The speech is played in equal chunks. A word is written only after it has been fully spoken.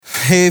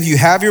Hey, if you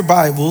have your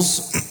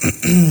Bibles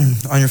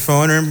on your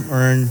phone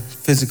or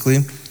physically,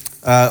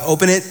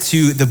 open it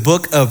to the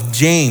book of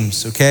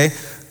James, okay?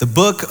 The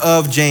book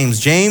of James.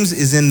 James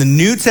is in the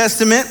New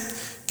Testament,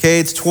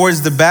 okay? It's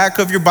towards the back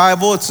of your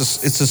Bible. It's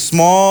a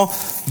small,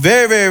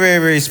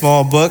 very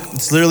small book.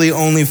 It's literally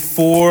only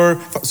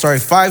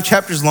 5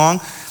 chapters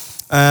long.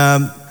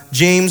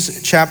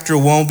 James chapter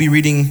 1, we'll be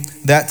reading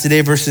that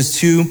today, verses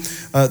 2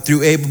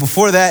 through 8. But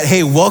before that,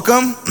 hey,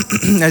 welcome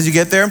as you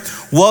get there.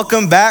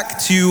 Welcome back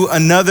to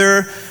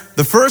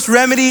the first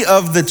remedy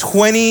of the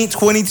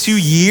 2022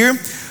 year.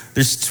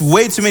 There's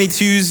way too many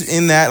twos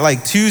in that,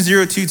 like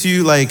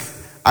 2022. Like,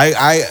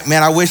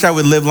 I wish I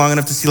would live long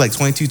enough to see like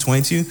 22.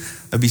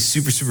 That'd be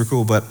super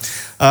cool. But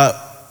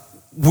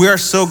we are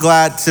so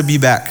glad to be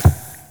back.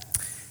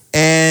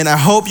 And I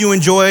hope you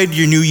enjoyed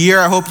your new year.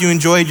 I hope you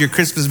enjoyed your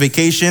Christmas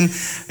vacation.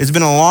 It's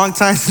been a long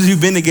time since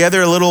we've been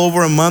together, a little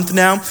over a month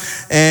now.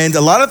 And a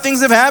lot of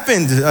things have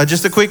happened.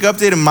 Just a quick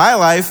update in my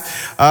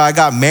life. I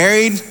got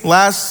married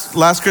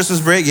last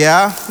Christmas break.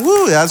 Yeah,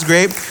 woo, that's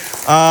great.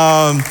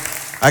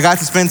 I got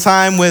to spend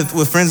time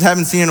with friends I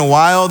haven't seen in a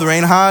while, the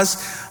Reinhas.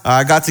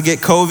 I got to get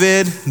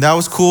COVID. That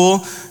was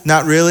cool.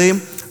 Not really.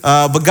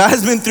 But God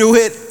has been through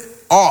it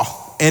all.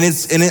 And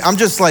I'm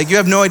just like, you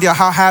have no idea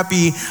how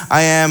happy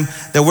I am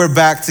that we're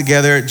back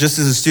together just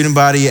as a student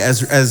body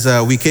as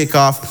we kick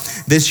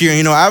off this year.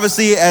 You know,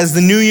 obviously as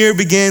the new year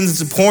begins,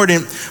 it's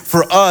important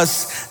for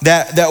us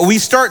that we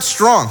start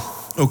strong,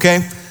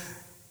 okay?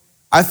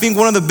 I think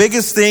one of the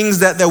biggest things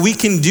that we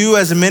can do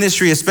as a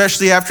ministry,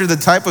 especially after the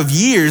type of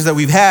years that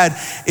we've had,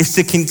 is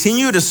to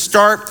continue to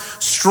start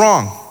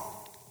strong.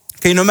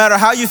 Okay, no matter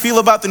how you feel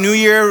about the new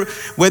year,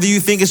 whether you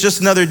think it's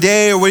just another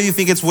day or whether you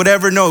think it's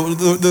whatever, no,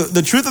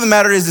 the truth of the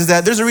matter is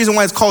that there's a reason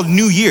why it's called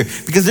New Year,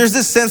 because there's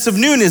this sense of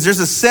newness.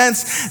 There's a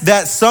sense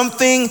that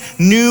something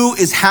new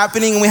is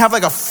happening and we have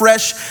like a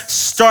fresh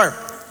start.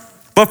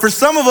 But for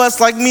some of us,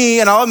 like me,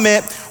 and I'll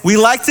admit, we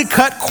like to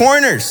cut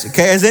corners,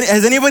 okay? Has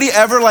anybody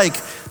ever like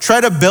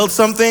tried to build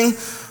something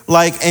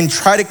and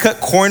try to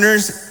cut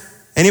corners?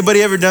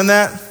 Anybody ever done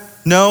that?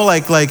 No,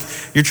 like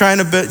you're trying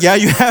to build. Yeah,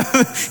 you have.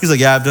 He's like,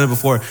 yeah, I've done it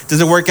before.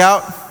 Does it work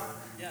out?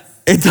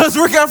 Yes. It does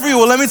work out for you.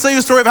 Well, let me tell you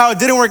a story of how it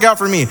didn't work out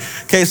for me.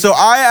 Okay, so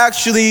I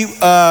actually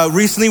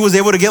recently was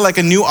able to get like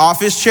a new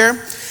office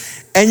chair.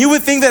 And you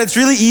would think that it's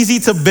really easy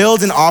to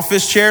build an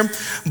office chair.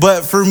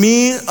 But for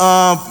me,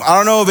 I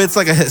don't know if it's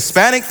like a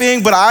Hispanic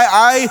thing, but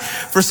I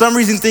for some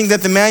reason think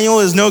that the manual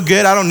is no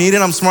good. I don't need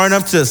it. I'm smart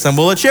enough to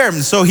assemble a chair.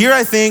 And so here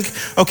I think,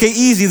 okay,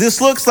 easy.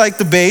 This looks like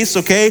the base,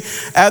 okay?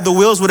 Add the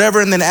wheels,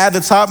 whatever, and then add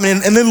the top.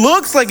 And it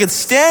looks like it's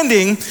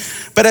standing.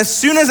 But as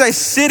soon as I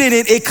sit in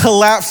it, it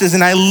collapses.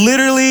 And I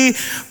literally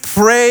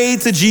pray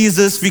to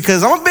Jesus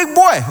because I'm a big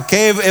boy,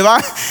 okay?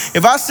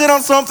 If I sit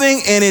on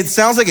something and it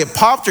sounds like it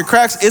popped or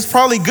cracks, it's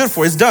probably good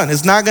for it. It's done.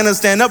 It's not gonna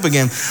stand up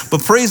again.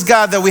 But praise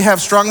God that we have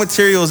strong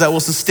materials that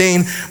will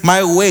sustain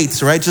my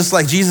weight, right? Just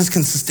like Jesus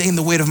can sustain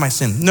the weight of my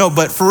sin. No,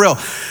 but for real,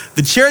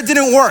 the chair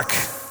didn't work,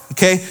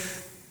 okay?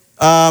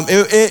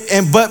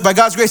 But by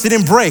God's grace, it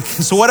didn't break.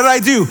 So what did I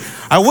do?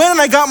 I went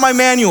and I got my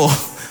manual.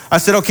 I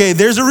said, okay,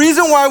 there's a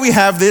reason why we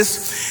have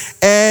this.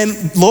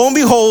 And lo and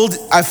behold,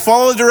 I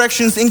followed the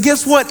directions and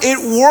guess what? It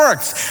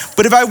worked.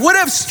 But if I would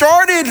have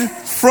started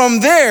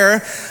from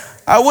there,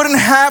 I wouldn't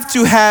have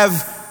to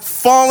have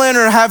fallen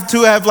or have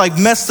to have like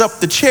messed up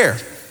the chair.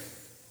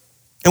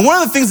 And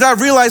one of the things that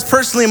I've realized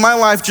personally in my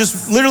life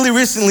just literally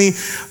recently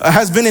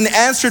has been an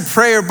answered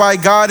prayer by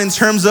God in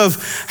terms of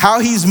how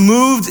he's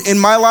moved in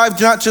my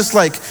life, not just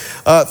like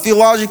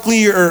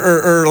theologically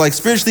or like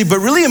spiritually, but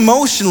really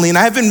emotionally. And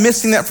I have been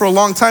missing that for a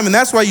long time. And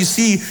that's why you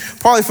see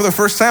probably for the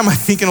first time, I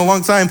think in a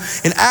long time,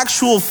 an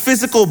actual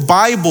physical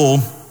Bible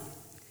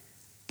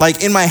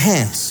like in my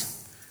hands.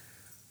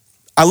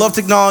 I love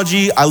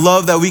technology. I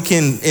love that we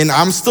can, and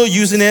I'm still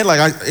using it. Like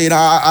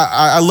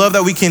I love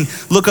that we can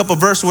look up a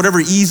verse or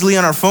whatever easily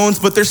on our phones.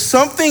 But there's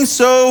something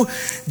so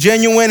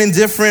genuine and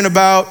different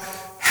about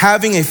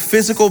having a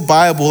physical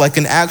Bible, like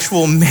an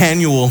actual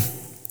manual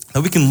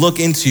that we can look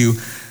into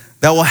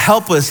that will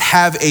help us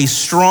have a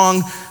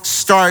strong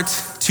start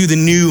to the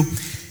new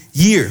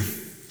year.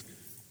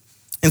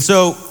 And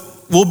so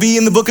we'll be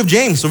in the book of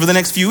James over the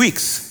next few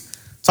weeks,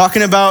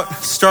 talking about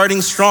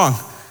starting strong.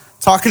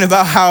 Talking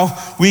about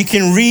how we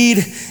can read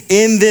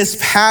in this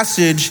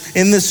passage,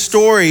 in this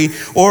story,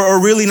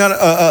 or really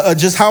not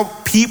just how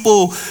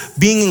people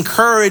being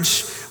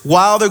encouraged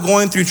while they're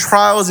going through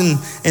trials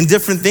and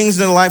different things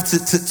in their life to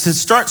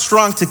start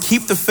strong, to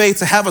keep the faith,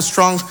 to have a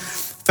strong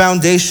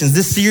foundation.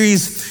 This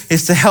series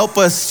is to help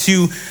us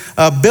to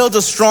build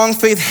a strong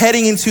faith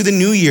heading into the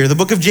new year. The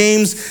book of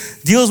James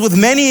deals with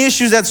many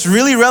issues that's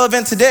really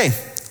relevant today.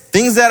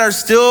 Things that are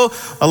still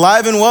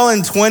alive and well in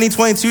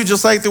 2022,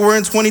 just like they were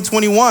in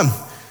 2021.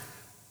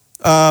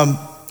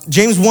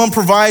 James 1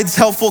 provides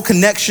helpful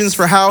connections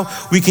for how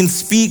we can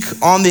speak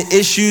on the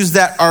issues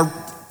that are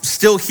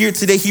still here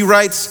today. He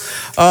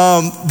writes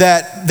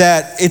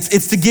that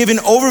it's to give an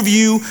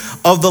overview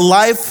of the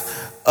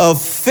life of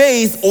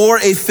faith or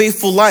a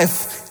faithful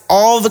life.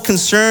 all the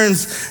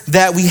concerns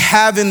that we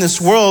have in this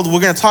world,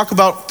 we're going to talk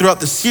about throughout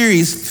the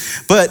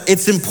series. But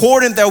it's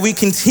important that we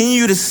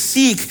continue to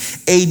seek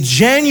a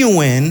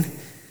genuine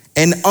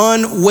and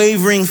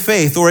unwavering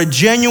faith, or a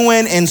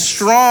genuine and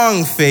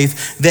strong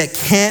faith that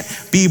can't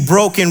be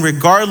broken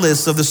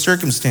regardless of the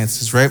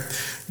circumstances, right?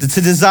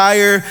 To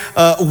desire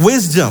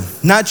wisdom,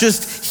 not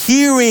just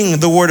hearing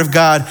the word of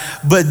God,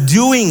 but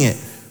doing it,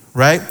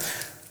 right?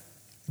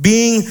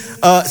 Being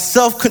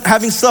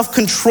having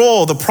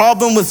self-control, the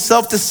problem with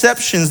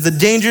self-deceptions, the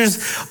dangers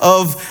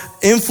of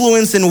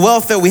influence and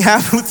wealth that we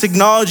have with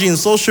technology and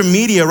social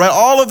media, right?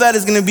 All of that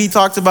is going to be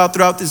talked about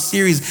throughout this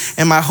series.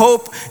 And my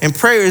hope and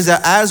prayer is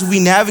that as we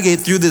navigate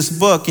through this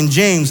book in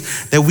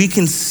James, that we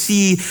can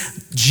see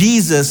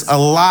Jesus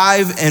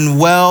alive and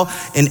well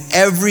in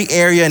every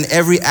area and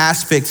every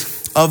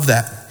aspect of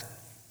that.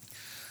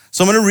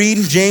 So I'm going to read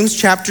James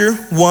chapter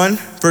 1,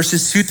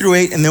 verses 2 through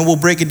 8, and then we'll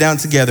break it down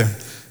together.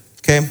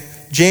 Okay?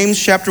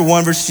 James chapter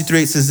 1, verse 2 through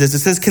 8 says this. It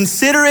says,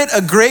 "Consider it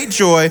a great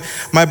joy,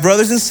 my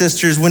brothers and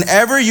sisters,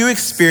 whenever you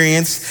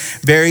experience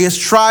various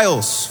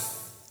trials,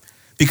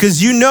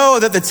 because you know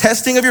that the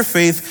testing of your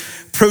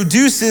faith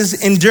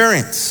produces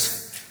endurance.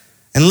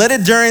 And let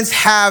endurance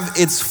have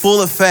its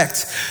full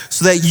effect,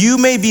 so that you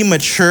may be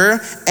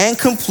mature and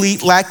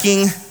complete,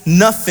 lacking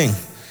nothing.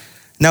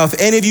 Now, if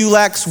any of you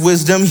lacks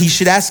wisdom, he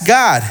should ask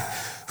God,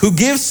 who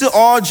gives to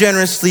all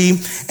generously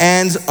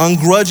and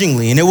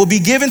ungrudgingly, and it will be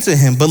given to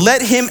him. But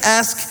let him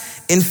ask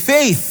in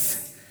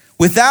faith,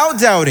 without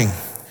doubting.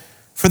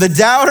 For the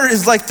doubter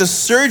is like the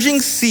surging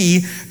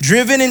sea,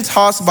 driven and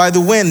tossed by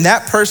the wind.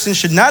 That person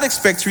should not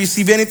expect to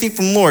receive anything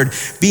from the Lord,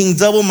 being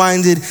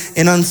double-minded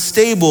and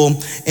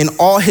unstable in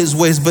all his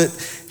ways." But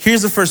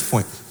here's the first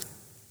point,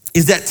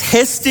 is that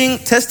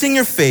testing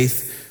your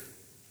faith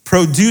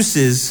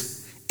produces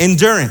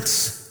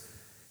endurance.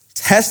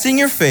 Testing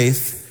your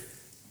faith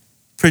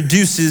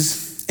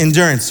produces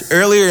endurance.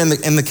 Earlier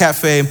in the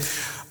cafe,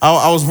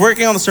 I was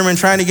working on the sermon,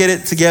 trying to get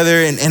it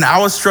together, and I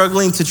was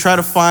struggling to try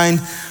to find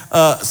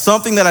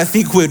something that I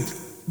think would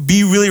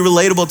be really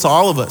relatable to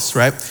all of us,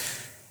 right?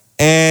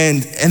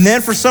 And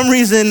then for some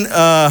reason,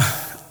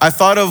 I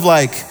thought of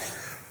like,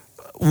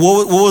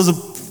 what was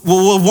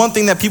one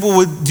thing that people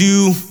would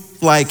do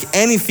like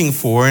anything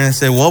for? And I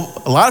said,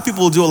 well, a lot of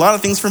people will do a lot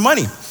of things for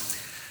money.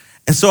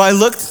 And so I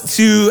looked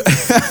to,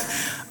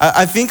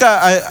 I think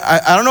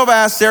I don't know if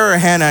I asked Sarah or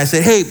Hannah. I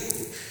said, hey,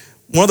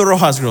 one of the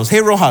Rojas girls,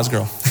 hey, Rojas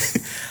girl.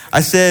 I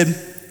said,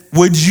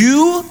 would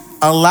you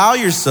allow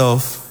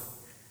yourself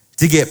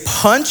to get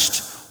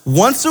punched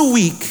once a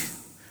week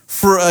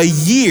for a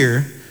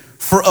year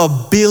for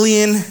 $1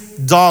 billion?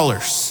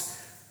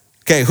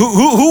 Okay,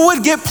 who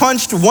would get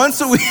punched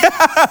once a week?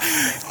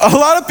 A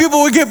lot of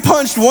people would get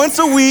punched once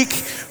a week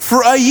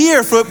for a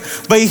year.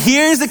 But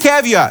here's the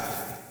caveat.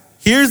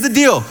 Here's the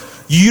deal.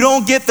 You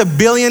don't get the $1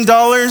 billion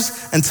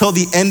until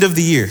the end of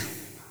the year.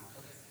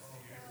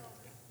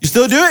 You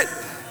still do it?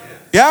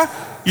 Yeah?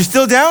 You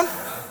still down?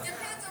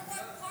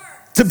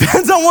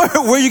 Depends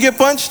on where you get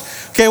punched.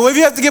 Okay, what if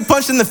you have to get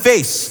punched in the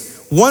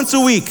face once a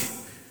week?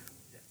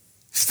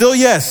 Still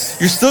yes.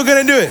 You're still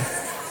gonna do it.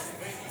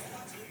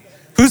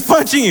 Who's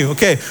punching you?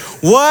 Okay,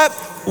 what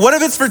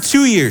if it's for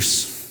 2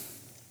 years?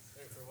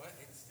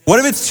 What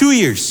if it's 2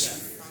 years?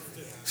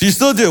 So you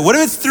still do it. What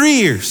if it's 3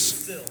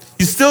 years?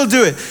 You still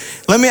do it.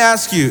 Let me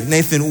ask you,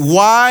 Nathan,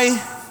 why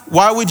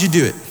would you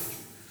do it?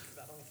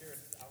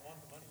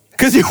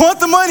 Because you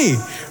want the money,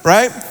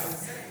 right?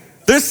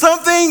 There's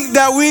something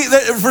that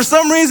for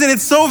some reason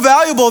it's so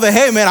valuable that,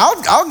 hey man,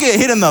 I'll get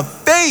hit in the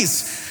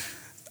face.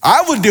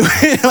 I would do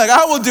it. Like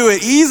I will do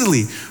it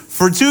easily.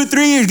 For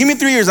 2-3 years, give me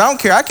 3 years. I don't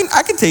care. I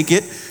can take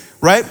it,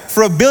 right?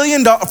 For $1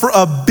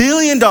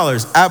 billion,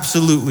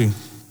 absolutely.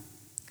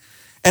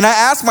 And I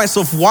asked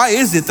myself, why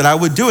is it that I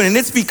would do it? And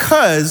it's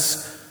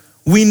because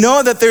we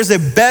know that there's a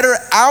better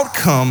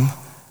outcome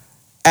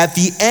at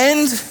the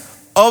end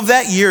of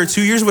that year, or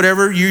 2 years,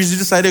 whatever years you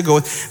decide to go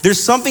with.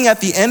 There's something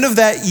at the end of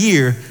that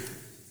year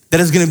that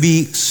is going to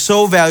be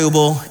so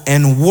valuable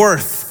and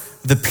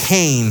worth the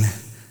pain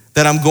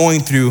that I'm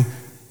going through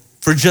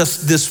for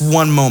just this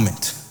one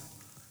moment.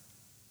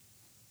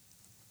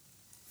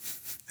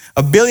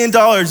 $1 billion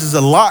is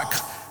a lot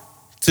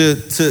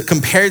to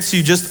compare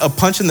to just a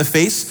punch in the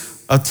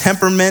face, a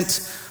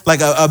temperament,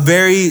 like a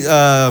very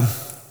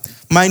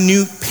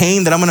minute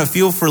pain that I'm gonna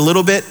feel for a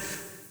little bit.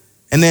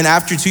 And then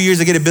after 2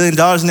 years, I get $1 billion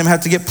and then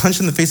have to get punched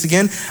in the face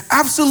again.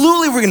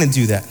 Absolutely, we're gonna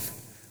do that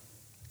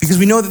because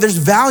we know that there's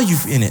value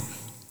in it.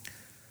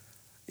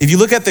 If you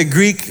look at the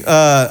Greek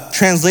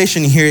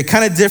translation here, it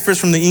kind of differs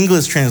from the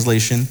English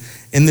translation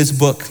in this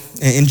book,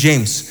 in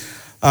James.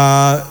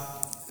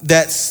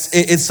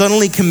 It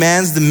suddenly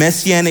commands the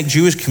Messianic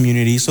Jewish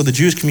community, so the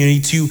Jewish community,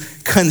 to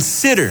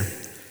consider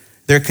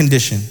their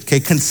condition. Okay,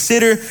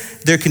 consider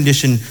their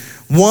condition.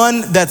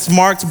 One that's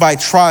marked by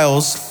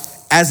trials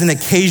as an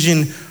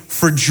occasion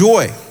for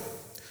joy.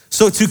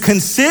 So to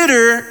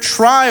consider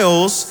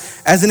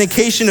trials as an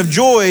occasion of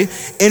joy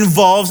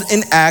involves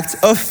an act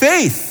of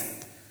faith.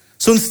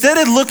 So instead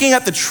of looking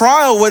at the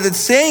trial, what it's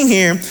saying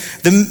here,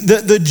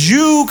 the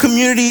Jew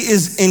community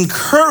is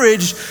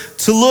encouraged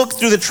to look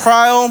through the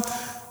trial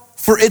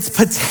for its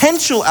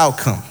potential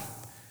outcome.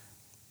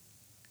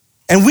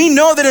 And we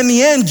know that in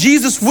the end,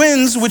 Jesus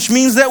wins, which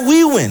means that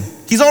we win.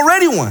 He's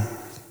already won.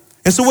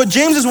 And so what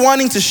James is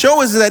wanting to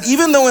show is that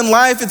even though in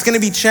life it's going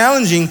to be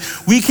challenging,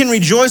 we can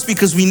rejoice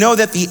because we know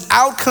that the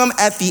outcome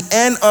at the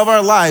end of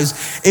our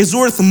lives is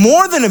worth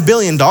more than $1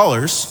 billion.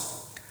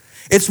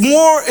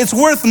 It's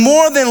worth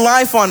more than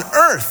life on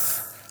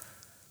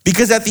earth.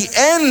 Because at the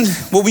end,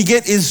 what we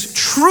get is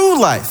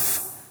true life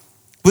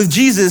with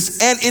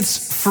Jesus, and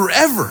it's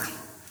forever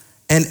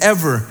and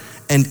ever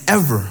and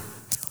ever.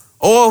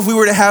 Oh, if we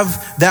were to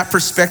have that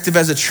perspective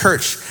as a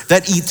church,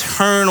 that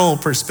eternal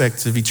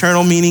perspective,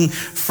 eternal meaning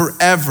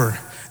forever,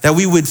 that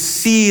we would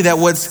see that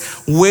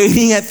what's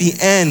waiting at the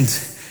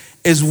end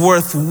is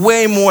worth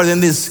way more than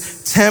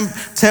this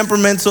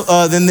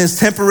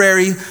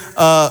temporary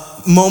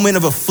moment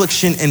of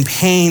affliction and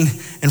pain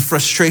and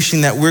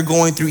frustration that we're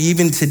going through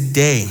even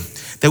today.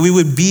 That we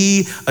would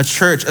be a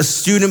church, a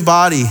student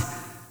body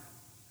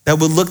that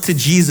would look to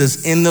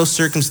Jesus in those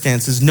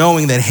circumstances,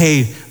 knowing that,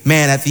 hey,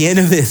 man, at the end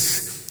of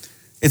this,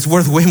 it's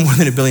worth way more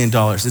than $1 billion.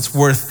 It's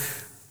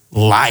worth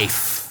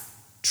life,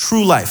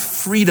 true life,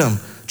 freedom,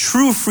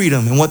 true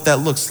freedom, and what that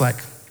looks like.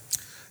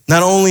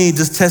 Not only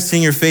does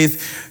testing your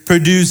faith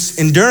produce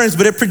endurance,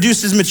 but it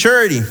produces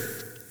maturity.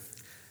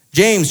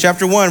 James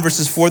chapter 1,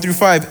 verses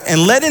 4-5,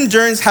 and let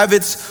endurance have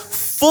its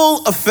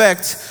full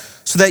effect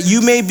so that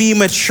you may be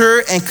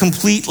mature and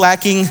complete,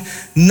 lacking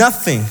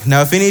nothing.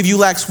 Now, if any of you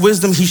lacks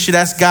wisdom, he should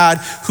ask God,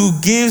 who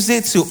gives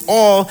it to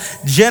all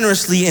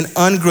generously and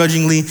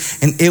ungrudgingly,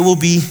 and it will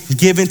be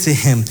given to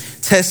him.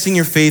 Testing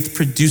your faith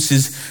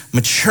produces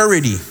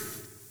maturity.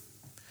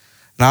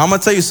 Now, I'm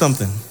gonna tell you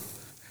something.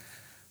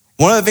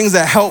 One of the things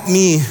that helped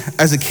me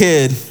as a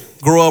kid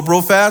grow up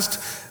real fast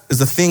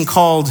is a thing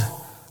called,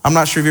 I'm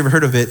not sure if you've ever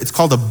heard of it, it's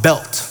called a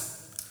belt,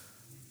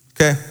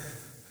 okay?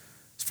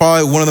 It's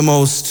probably one of the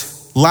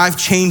most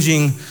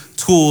life-changing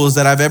tools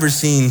that I've ever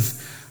seen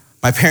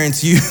my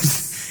parents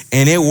use,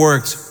 and it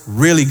worked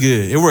really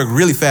good. It worked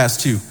really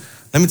fast too.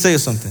 Let me tell you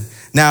something.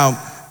 Now,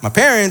 my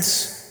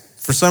parents,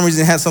 for some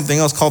reason, had something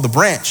else called the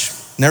branch.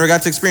 Never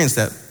got to experience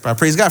that, but I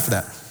praise God for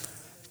that.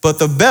 But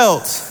the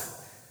belt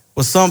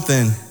was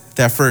something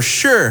that for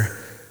sure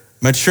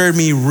matured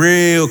me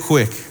real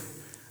quick.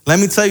 Let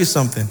me tell you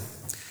something.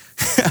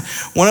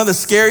 One of the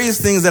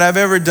scariest things that I've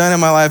ever done in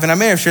my life, and I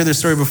may have shared this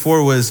story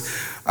before, was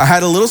I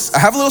have a little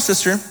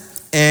sister,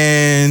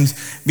 and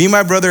me and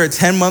my brother are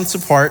 10 months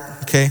apart,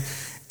 okay?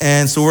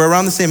 And so we're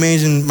around the same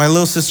age, and my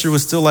little sister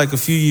was still like a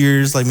few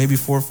years, like maybe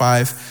 4 or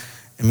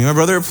 5, and me and my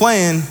brother are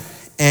playing,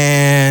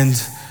 and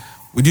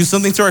we do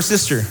something to our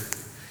sister.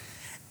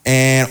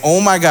 And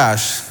oh my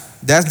gosh,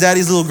 that's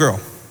daddy's little girl,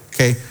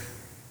 okay?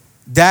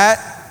 That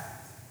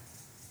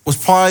was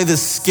probably the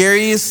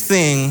scariest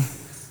thing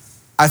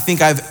I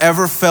think I've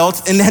ever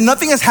felt. And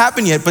nothing has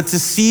happened yet, but to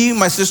see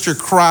my sister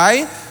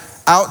cry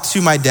out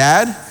to my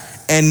dad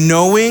and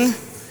knowing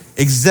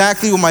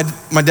exactly what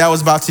my dad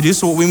was about to do.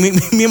 So what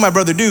me and my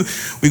brother do,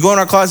 we go in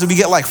our closet, we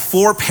get like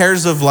 4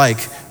 pairs of like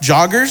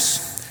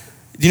joggers.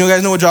 Do you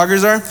guys know what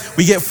joggers are?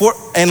 We get 4,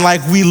 and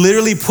like we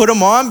literally put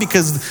them on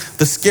because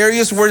the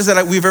scariest words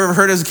that we've ever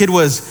heard as a kid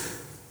was,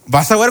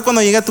 vas a ver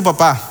cuando llegue tu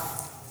papá.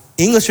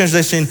 English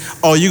translation,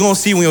 oh, you're gonna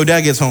see when your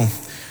dad gets home.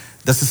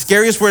 That's the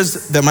scariest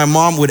words that my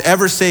mom would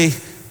ever say,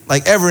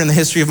 like ever in the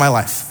history of my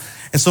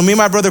life. And so me and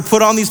my brother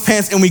put on these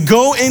pants and we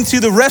go into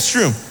the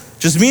restroom,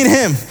 just me and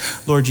him.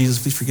 Lord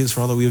Jesus, please forgive us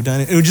for all that we have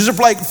done. And we just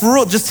like, for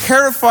real, just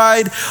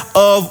terrified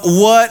of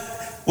what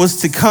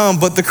was to come.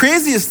 But the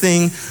craziest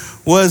thing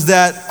was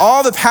that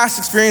all the past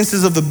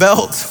experiences of the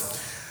belt,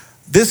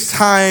 this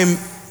time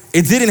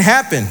it didn't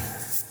happen.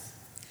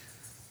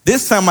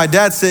 This time my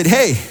dad said,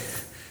 hey,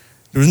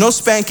 there was no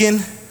spanking,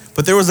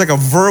 but there was like a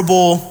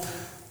verbal,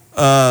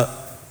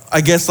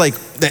 I guess like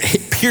that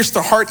pierced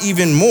the heart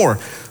even more,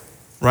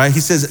 right?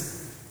 He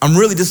says, I'm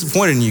really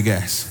disappointed in you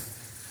guys.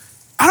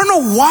 I don't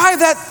know why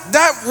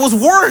that was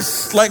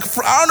worse. Like,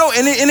 I don't know.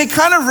 And it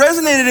kind of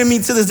resonated in me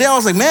to this day. I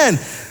was like, man,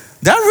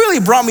 that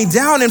really brought me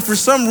down. And for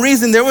some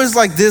reason, there was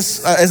like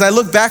this, as I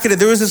look back at it,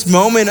 there was this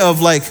moment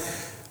of like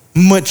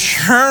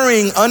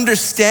maturing,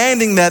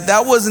 understanding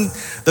that wasn't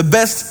the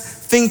best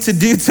thing to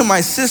do to my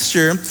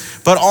sister,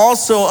 but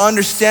also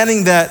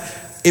understanding that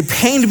it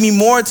pained me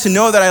more to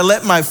know that I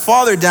let my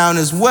father down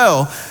as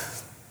well.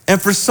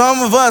 And for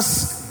some of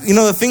us,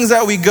 the things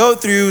that we go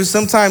through,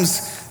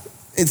 sometimes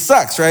it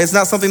sucks, right? It's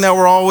not something that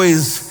we're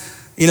always,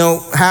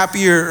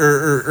 happy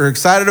or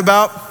excited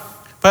about.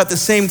 But at the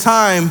same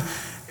time,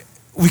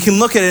 we can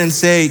look at it and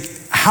say,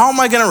 how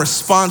am I going to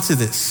respond to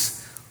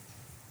this,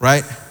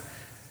 right?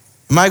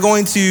 Am I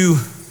going to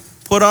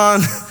put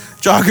on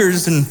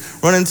joggers and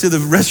run into the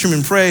restroom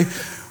and pray?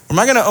 Or am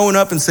I going to own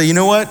up and say, you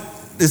know what?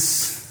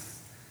 This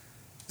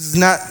is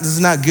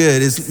not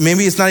good.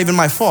 Maybe it's not even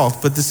my fault,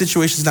 but the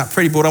situation is not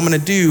pretty. But what I'm going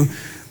to do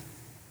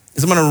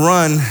is I'm going to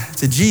run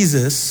to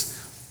Jesus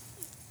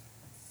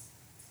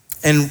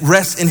and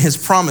rest in his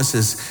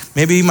promises.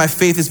 Maybe my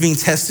faith is being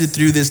tested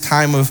through this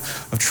time of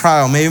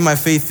trial. Maybe my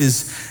faith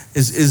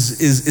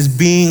is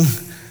being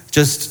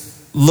just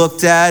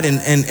looked at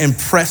and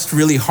pressed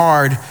really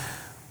hard.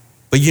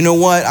 But you know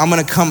what? I'm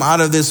gonna come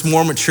out of this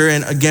more mature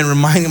and again,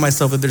 reminding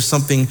myself that there's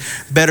something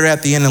better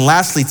at the end. And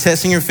lastly,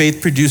 testing your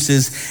faith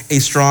produces a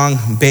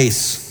strong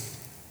base.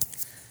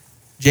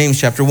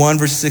 James chapter 1,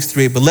 verses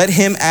 6-8, but let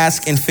him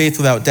ask in faith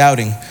without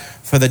doubting.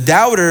 For the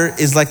doubter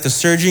is like the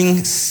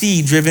surging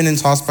sea driven and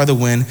tossed by the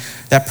wind.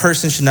 That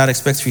person should not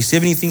expect to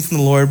receive anything from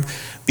the Lord,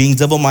 being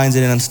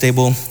double-minded and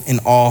unstable in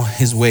all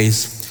his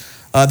ways.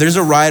 There's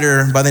a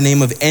writer by the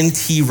name of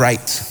N.T.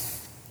 Wright,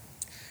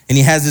 and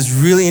he has this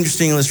really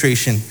interesting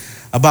illustration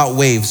about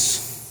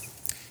waves.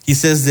 He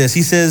says this,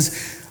 he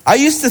says, I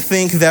used to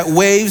think that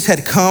waves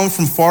had come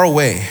from far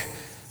away.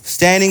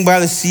 Standing by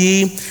the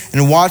sea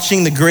and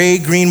watching the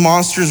gray-green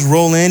monsters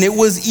roll in, it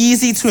was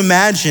easy to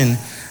imagine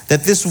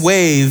that this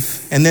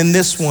wave and then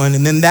this one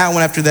and then that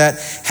one after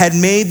that had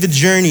made the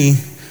journey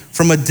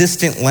from a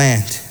distant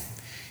land.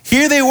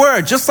 Here they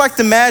were, just like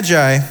the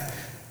Magi,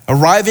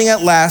 arriving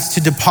at last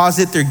to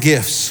deposit their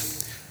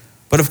gifts.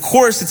 But of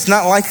course, it's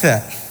not like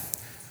that.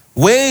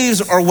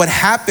 Waves are what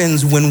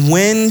happens when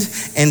wind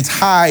and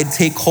tide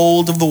take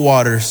hold of the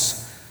waters,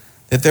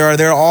 that they are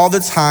there all the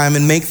time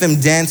and make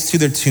them dance to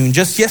their tune.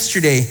 Just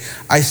yesterday,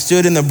 I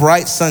stood in the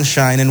bright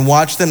sunshine and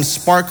watched them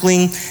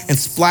sparkling and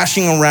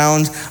splashing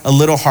around a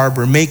little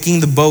harbor,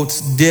 making the boats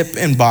dip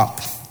and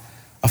bop.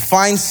 A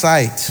fine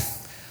sight.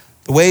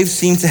 The waves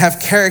seem to have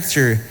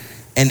character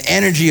and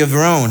energy of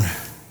their own,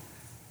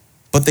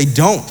 but they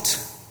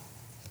don't.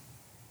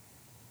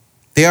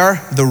 They are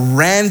the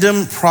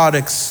random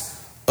products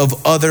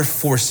of other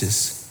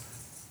forces.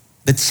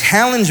 The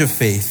challenge of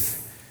faith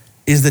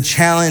is the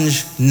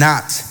challenge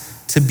not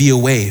to be a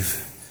wave.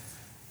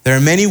 There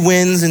are many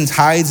winds and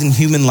tides in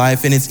human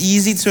life, and it's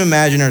easy to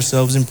imagine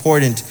ourselves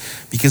important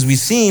because we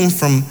seem,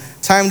 from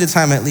time to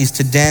time at least,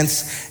 to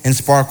dance and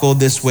sparkle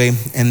this way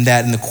and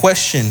that. And the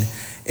question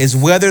is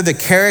whether the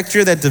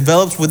character that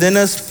develops within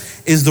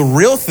us is the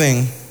real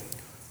thing,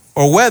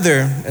 or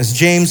whether, as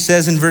James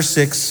says in verse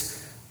 6,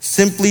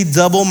 simply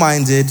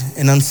double-minded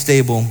and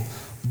unstable,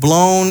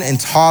 blown and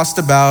tossed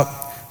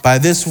about by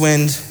this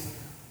wind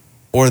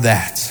or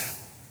that.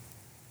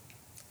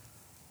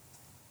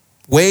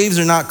 Waves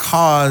are not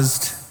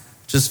caused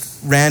just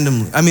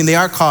randomly. I mean, they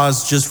are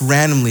caused just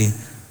randomly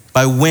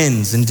by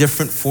winds and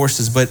different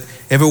forces. But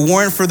if it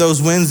weren't for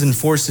those winds and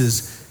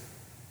forces,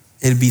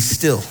 it'd be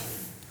still.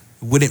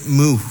 It wouldn't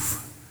move.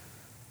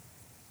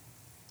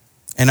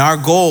 And our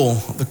goal,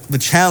 our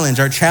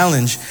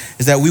challenge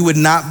is that we would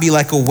not be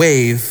like a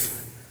wave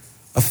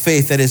of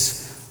faith that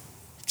is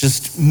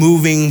just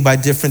moving by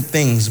different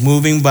things,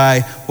 moving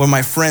by what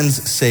my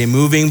friends say,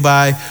 moving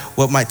by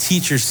what my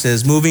teacher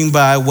says, moving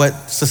by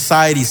what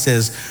society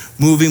says,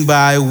 moving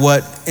by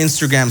what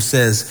Instagram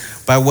says,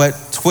 by what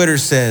Twitter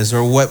says,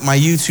 or what my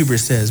YouTuber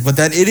says, but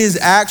that it is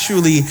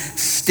actually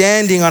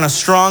standing on a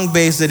strong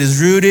base that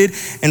is rooted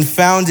and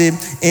founded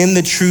in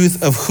the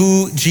truth of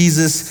who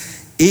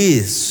Jesus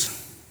is.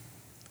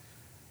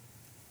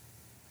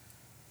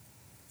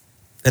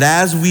 That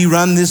as we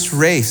run this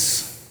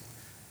race,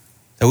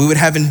 that we would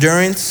have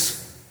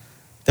endurance,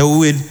 that we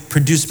would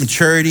produce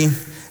maturity,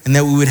 and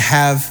that we would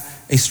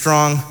have a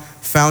strong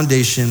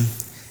foundation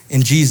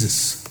in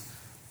Jesus.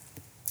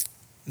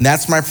 And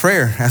that's my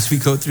prayer as we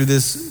go through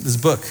this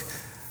book,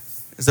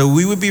 is that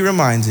we would be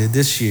reminded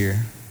this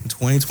year, in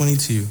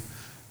 2022,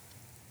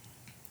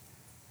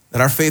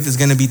 that our faith is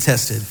gonna be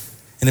tested.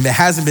 And if it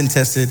hasn't been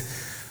tested,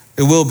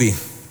 it will be.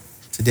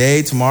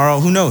 Today,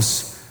 tomorrow, who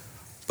knows?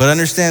 But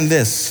understand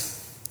this,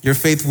 your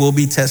faith will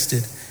be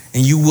tested.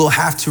 And you will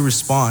have to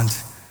respond.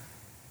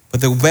 But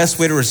the best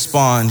way to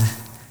respond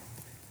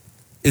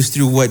is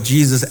through what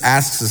Jesus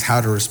asks us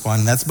how to respond.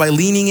 And that's by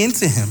leaning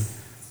into him.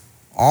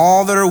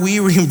 All that are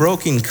weary and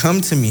broken,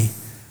 come to me.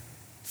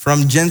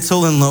 From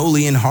gentle and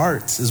lowly in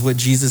heart is what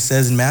Jesus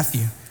says in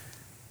Matthew.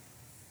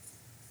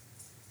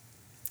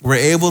 We're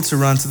able to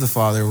run to the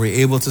Father.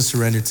 We're able to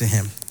surrender to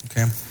him.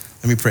 Okay?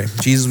 Let me pray.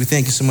 Jesus, we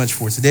thank you so much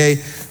for today.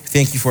 We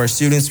thank you for our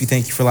students. We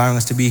thank you for allowing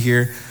us to be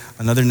here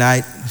another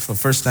night, for the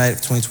first night of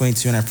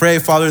 2022. And I pray,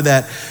 Father,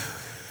 that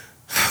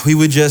we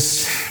would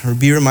just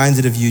be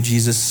reminded of you,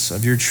 Jesus,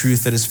 of your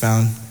truth that is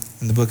found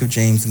in the book of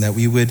James, and that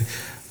we would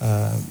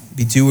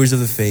be doers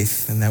of the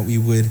faith, and that we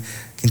would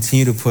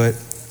continue to put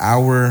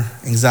our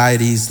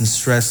anxieties and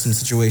stress and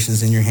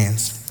situations in your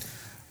hands,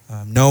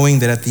 knowing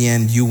that at the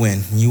end you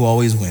win, and you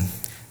always win.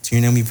 To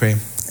your name we pray,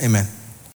 amen.